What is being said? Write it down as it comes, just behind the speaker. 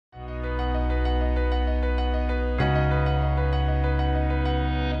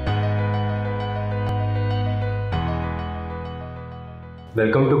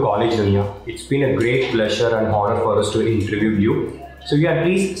Welcome to College Dunya. It's been a great pleasure and honor for us to interview you. So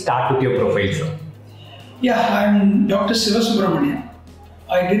please start with your profile, sir. Yeah, I'm Dr. Siva Subramanian.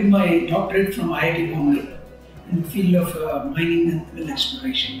 I did my doctorate from IIT Bombay in the field of mining and mineral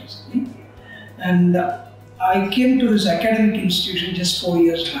exploration, basically. And I came to this academic institution just 4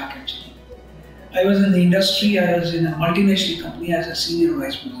 years back, actually. I was in the industry. I was in a multinational company as a senior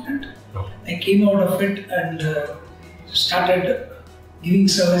vice president. I came out of it and started giving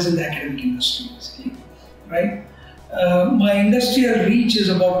service in the academic industry, basically, right? My industrial reach is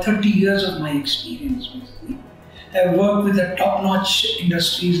about 30 years of my experience, basically. I've worked with the top-notch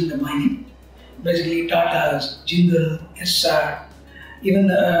industries in the mining, basically Tata's, Jindal, SR, even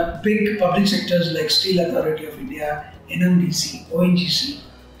big public sectors like Steel Authority of India, NMDC, ONGC.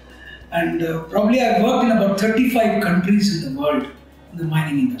 And probably I've worked in about 35 countries in the world in the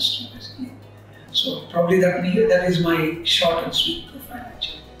mining industry, basically. So probably that is my short and sweet profile,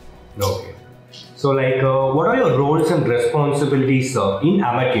 actually. Okay. So what are your roles and responsibilities in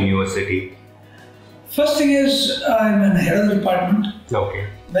AMET University? First thing is, I'm an head of the department. Okay.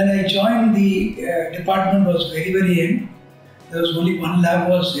 When I joined, the department was very, very young. There was only one lab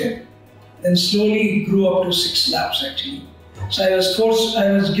was there. Then slowly it grew up to 6 labs, actually. So I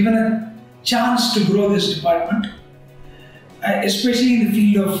was given a chance to grow this department, especially in the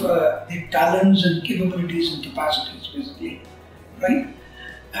field of the talents and capabilities and capacities, basically, right?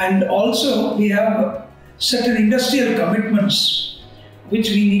 And also we have certain industrial commitments which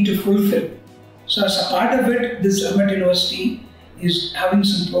we need to fulfill. So as a part of it, this AMET University is having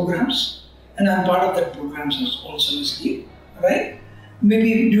some programs, and I'm part of that programs also, basically, right?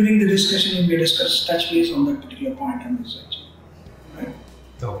 Maybe during the discussion we may touch base on that particular point and research. Right?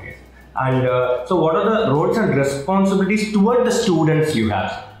 Okay. And so what are the roles and responsibilities toward the students you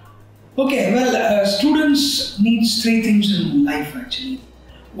have? Okay, well, students need 3 things in life, actually.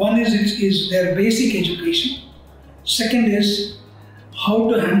 One is their basic education. Second is how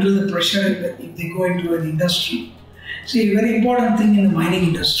to handle the pressure if they go into an industry. See, a very important thing in the mining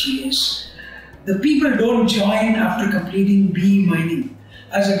industry is the people don't join after completing BE mining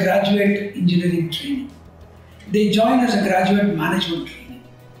as a graduate engineering training. They join as a graduate management training.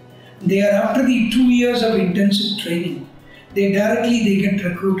 They are after the 2 years of intensive training, they get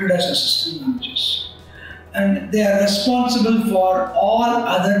recruited as assistant managers. And they are responsible for all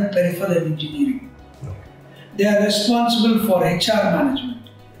other peripheral engineering. They are responsible for HR management,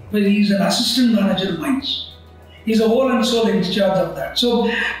 where he is an assistant manager of mines. He is a whole and soul in charge of that. So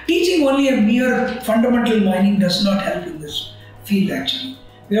teaching only a mere fundamental mining does not help in this field, actually.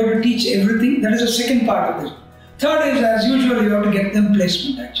 We have to teach everything. That is the second part of it. Third is, as usual, you have to get them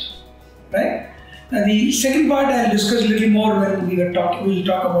placement, actually, right? The second part I'll discuss a little more when we'll talk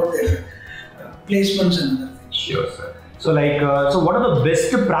about their placements and other things. Sure, sir. So so what are the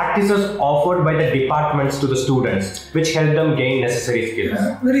best practices offered by the departments to the students which help them gain necessary skills?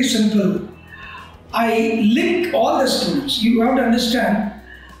 Very simple. I link all the students. You have to understand,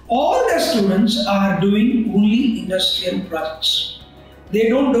 all the students are doing only industrial projects. They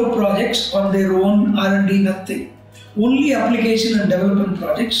don't do projects on their own, R&D, nothing. Only application and development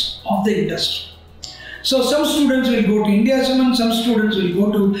projects of the industry. So some students will go to India Cement, some students will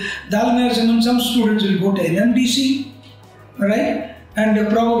go to Dalmia Cement, some students will go to NMDC, right? And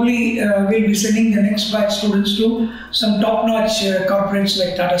probably we'll be sending the next batch students to some top-notch corporates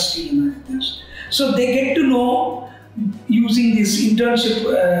like Tata Steel and other things. So they get to know, using this internship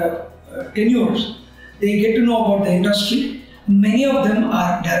tenures, they get to know about the industry. Many of them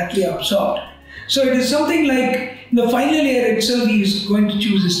are directly absorbed. So it is something like in the final year itself he is going to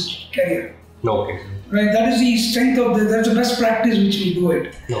choose his career. Okay. Right, that is the strength of that's the best practice which we do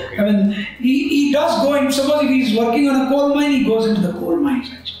it. Okay. I mean, he does go in, suppose if he is working on a coal mine, he goes into the coal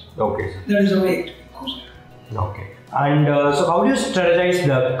mines, actually. Okay. That is the way it goes. Okay. And so how do you strategize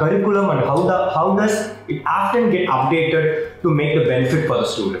the curriculum and how does it often get updated to make the benefit for the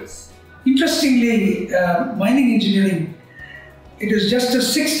students? Interestingly, mining engineering, it is just the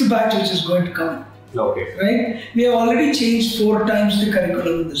 6th batch which is going to come. Okay. Right? We have already changed 4 times the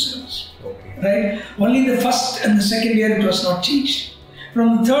curriculum in the syllabus. Okay. Right? Only the first and the second year it was not changed.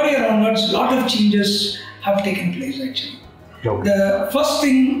 From the 3rd year onwards, a lot of changes have taken place, actually. Okay. The first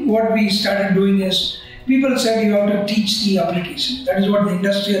thing what we started doing is, people said you have to teach the application. That is what the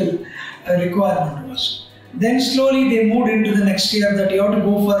industrial requirement was. Then slowly they moved into the next year that you have to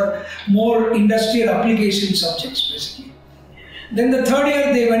go for more industrial application subjects, basically. Then the 3rd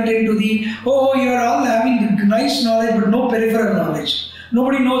year they went into the, you are all having nice knowledge but no peripheral knowledge.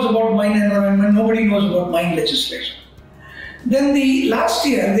 Nobody knows about mine environment, nobody knows about mine legislation. Then the last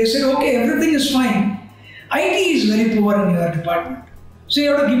year they said, okay, everything is fine. IT is very poor in your department. So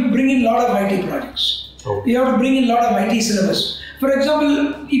you have to bring in a lot of IT projects. Okay. You have to bring in a lot of IT syllabus. For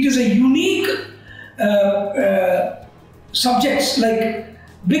example, it is a unique subjects like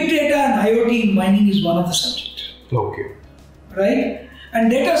big data and IoT in mining is one of the subjects. Okay. Right?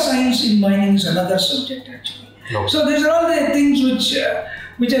 And data science in mining is another subject actually. Okay. So these are all the things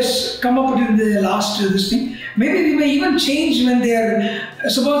which has come up in the last this thing. Maybe we may even change when they are,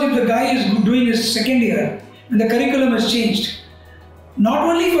 suppose if the guy is doing his second year and the curriculum has changed. Not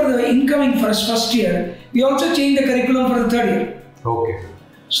only for the incoming first year, we also change the curriculum for the third year. Okay.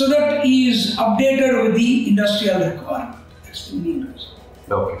 So that he is updated with the industrial requirement. That's the main reason.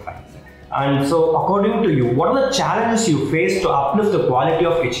 Okay, fine. And so, according to you, what are the challenges you face to uplift the quality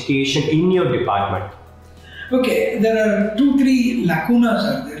of education in your department? Okay, there are 2-3 lacunas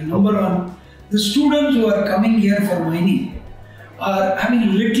are there. Number one, the students who are coming here for mining are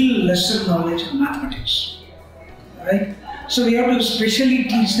having little lesser knowledge in mathematics. Right? So we have to specially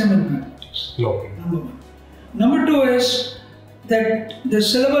teach them in mathematics. Okay. Number one. Number two is that the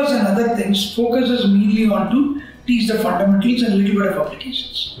syllabus and other things focuses mainly on to teach the fundamentals and a little bit of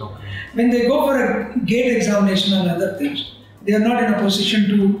applications. Okay. When they go for a gate examination and other things, they are not in a position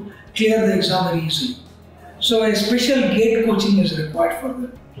to clear the exam very easily. So a special gate coaching is required for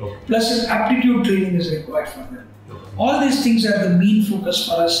them. Okay. Plus an aptitude training is required for them. Okay. All these things are the main focus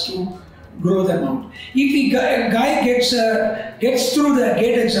for us to grow them out. If a guy gets through the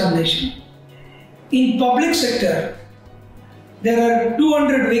gate examination, in public sector, there are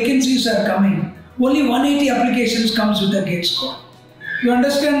 200 vacancies are coming. Only 180 applications comes with the gate score. You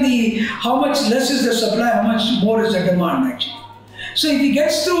understand how much less is the supply, how much more is the demand actually. So if he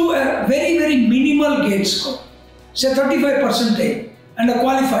gets through a very, very minimal gate score, say 35% and a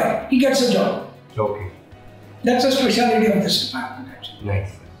qualified, he gets a job. Okay. That's a specialty of this department actually.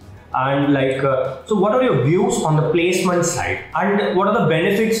 Nice. And so what are your views on the placement side? And what are the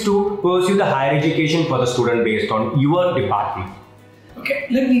benefits to pursue the higher education for the student based on your department? Okay,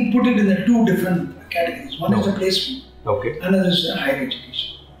 let me put it in the two different categories. One is the placement. Okay. Another is the higher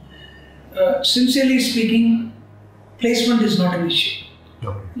education. Sincerely speaking, placement is not an issue.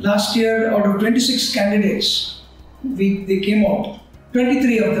 Okay. Last year, out of 26 candidates, they came out.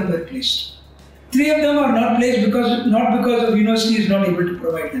 23 of them were placed. 3 of them are not placed not because of university is not able to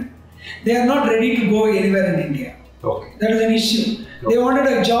provide them. They are not ready to go anywhere in India. Okay. That is an issue. Okay. They wanted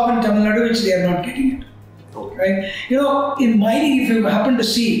a job in Tamil Nadu, which they are not getting it. Okay. Right? You know, in mining, if you happen to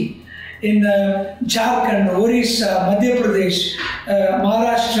see in Jharkhand, Orissa, Madhya Pradesh,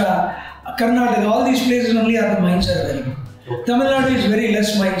 Maharashtra, Karnataka, all these places only are the mines are available. Okay. Tamil Nadu is very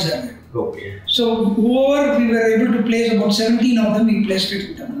less mines are there. Okay. So whoever we were able to place, about 17 of them, we placed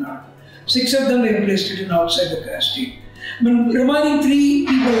it in Tamil Nadu. 6 of them we have placed it in outside the state. But remaining 3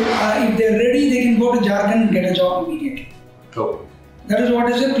 people, if they are ready, they can go to Jharkhand and get a job immediately. Okay. That is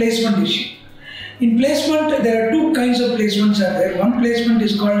what is a placement issue. In placement, there are 2 kinds of placements are there. One placement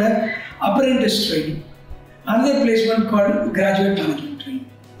is called a apprentice training. Another placement called graduate management training.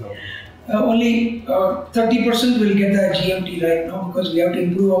 Okay. Only 30% will get the GMT right now because we have to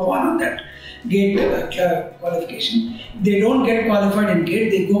improve upon that GATE qualification. If they don't get qualified in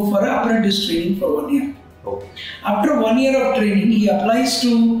GATE, they go for apprentice training for 1 year. Okay. After 1 year of training, he applies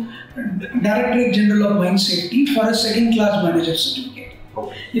to Directorate General of Mine Safety for a second class manager certificate.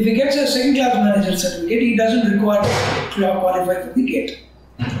 Okay. If he gets a second class manager certificate, he doesn't require to qualify for the GATE.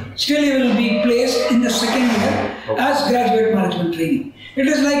 Still, he will be placed in the second year as graduate management training. It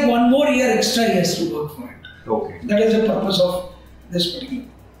is like 1 more year extra he has to work for it. Okay. That is the purpose of this particular.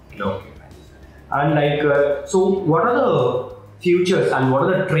 Okay. And so what are the futures and what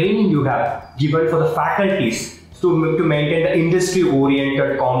are the training you have given for the faculties to maintain the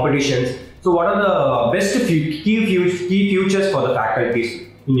industry-oriented competitions? So what are the best key futures for the faculties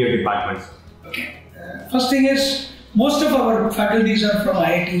in your departments? Okay. First thing is, most of our faculties are from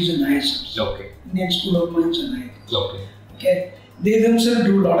IITs and ISMs. Okay. Indian School of Mines and IITs. Okay. Okay. They themselves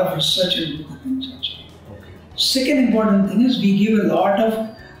do a lot of research and do the things actually. Okay. Second important thing is we give a lot of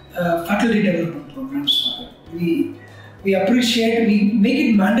faculty development programs. We appreciate, we make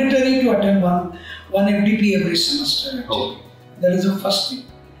it mandatory to attend one FDP every semester actually. Okay. That is the first thing.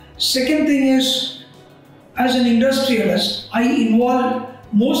 Second thing is, as an industrialist, I involve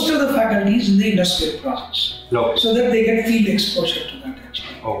most of the faculties in the industrial projects. Okay. So that they get field exposure to that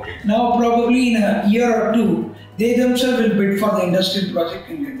actually. Okay. Now probably in a year or 2, they themselves will bid for the industrial project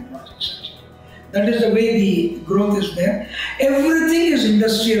and get the projects actually. That is the way the growth is there. Everything is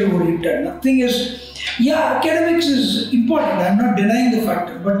industrial oriented. Nothing is, academics is important. I am not denying the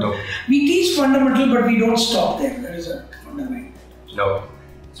factor, but we teach fundamental, but we don't stop there. That is a fundamental. No.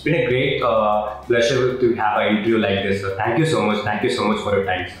 It's been a great pleasure to have an interview like this. So thank you so much. Thank you so much for your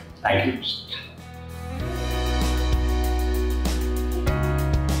time. Sir. Thank you.